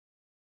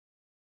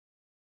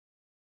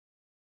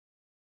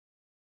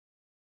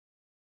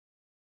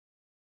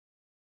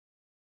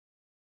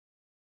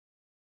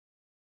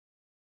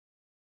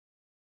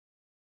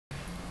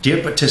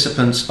Dear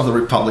participants of the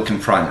Republican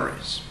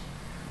primaries,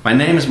 my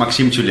name is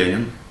Maxim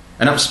Tulenin,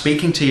 and I'm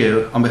speaking to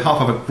you on behalf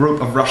of a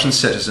group of Russian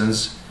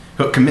citizens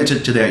who are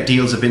committed to the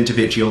ideals of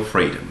individual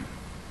freedom.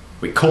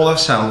 We call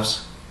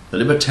ourselves the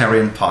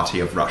Libertarian Party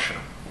of Russia.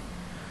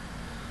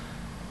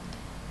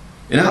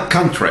 In our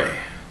country,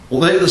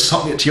 although the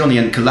Soviet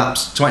Union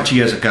collapsed 20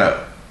 years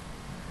ago,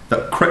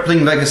 the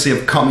crippling legacy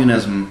of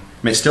communism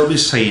may still be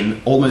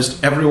seen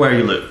almost everywhere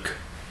you look.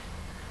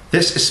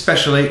 This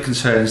especially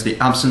concerns the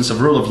absence of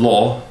rule of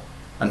law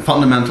and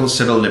fundamental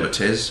civil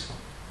liberties,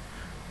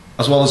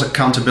 as well as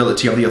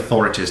accountability of the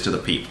authorities to the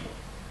people.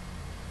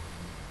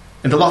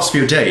 In the last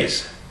few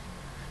days,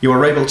 you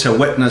were able to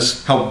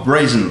witness how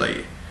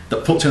brazenly the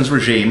Putin's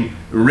regime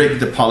rigged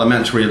the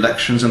parliamentary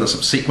elections and the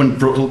subsequent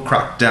brutal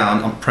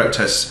crackdown on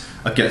protests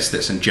against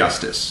this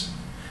injustice.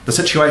 The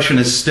situation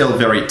is still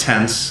very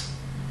tense,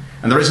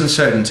 and there is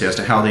uncertainty as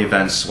to how the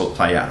events will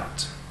play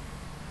out.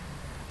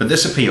 But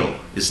this appeal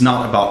is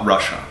not about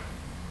Russia,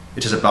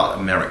 it is about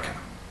America.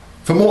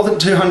 For more than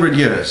 200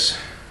 years,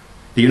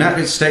 the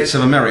United States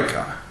of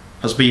America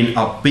has been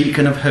a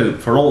beacon of hope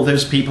for all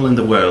those people in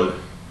the world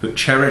who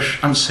cherish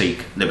and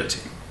seek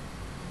liberty.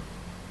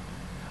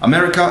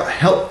 America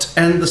helped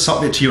end the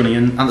Soviet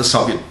Union and the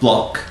Soviet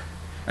bloc,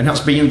 and has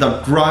been the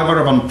driver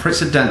of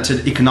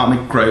unprecedented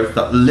economic growth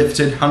that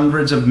lifted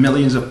hundreds of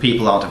millions of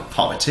people out of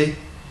poverty,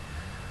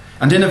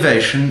 and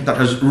innovation that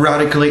has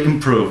radically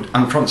improved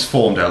and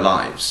transformed their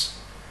lives.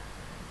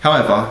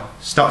 However,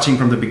 starting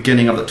from the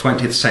beginning of the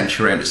 20th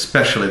century, and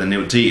especially the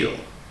New Deal,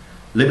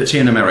 liberty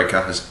in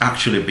America has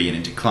actually been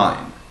in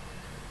decline.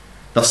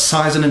 The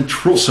size and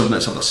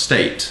intrusiveness of the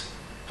state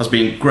has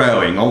been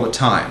growing all the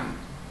time,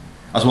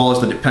 as well as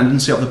the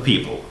dependency of the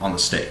people on the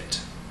state.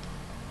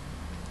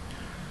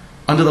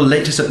 Under the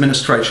latest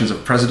administrations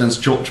of Presidents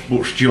George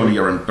Bush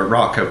Jr. and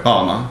Barack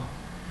Obama,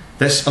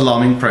 this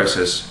alarming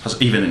process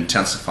has even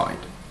intensified.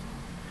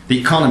 The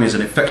economy is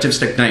in effective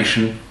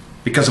stagnation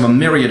because of a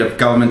myriad of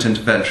government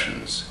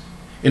interventions.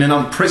 In an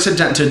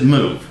unprecedented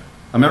move,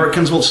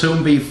 Americans will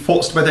soon be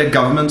forced by their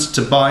governments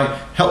to buy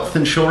health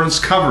insurance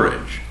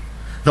coverage.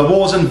 The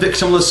wars and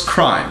victimless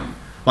crime,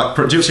 like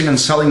producing and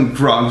selling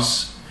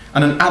drugs,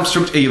 and an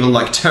abstract evil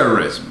like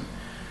terrorism,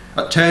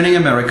 are turning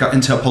America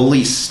into a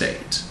police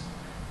state.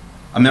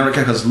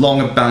 America has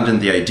long abandoned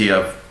the idea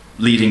of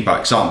leading by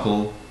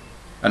example,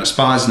 and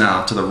aspires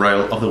now to the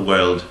role of the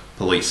world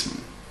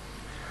policeman.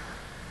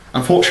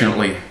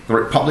 Unfortunately, the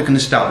Republican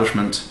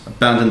establishment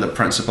abandoned the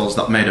principles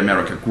that made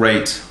America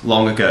great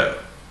long ago.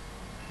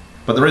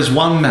 But there is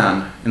one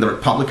man in the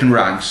Republican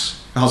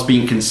ranks who has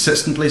been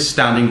consistently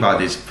standing by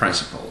these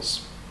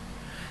principles.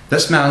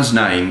 This man's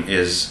name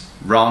is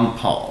Ron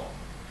Paul.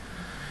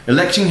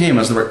 Electing him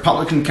as the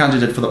Republican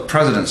candidate for the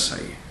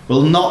presidency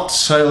will not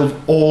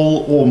solve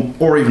all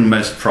or even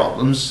most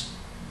problems,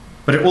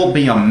 but it will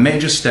be a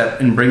major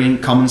step in bringing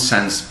common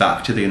sense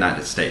back to the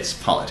United States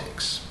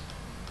politics.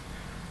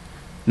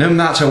 No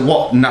matter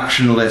what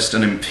nationalist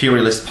and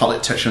imperialist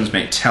politicians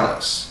may tell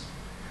us,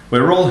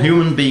 we're all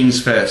human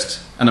beings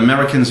first and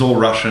Americans or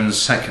Russians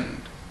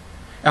second.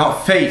 Our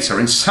fates are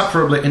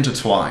inseparably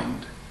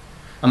intertwined.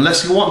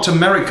 Unless you want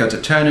America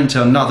to turn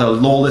into another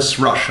lawless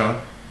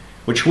Russia,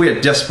 which we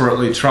are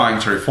desperately trying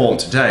to reform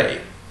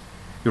today,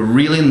 you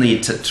really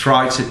need to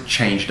try to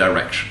change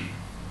direction.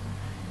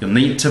 You'll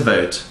need to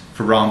vote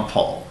for Ron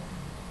Paul.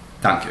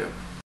 Thank you.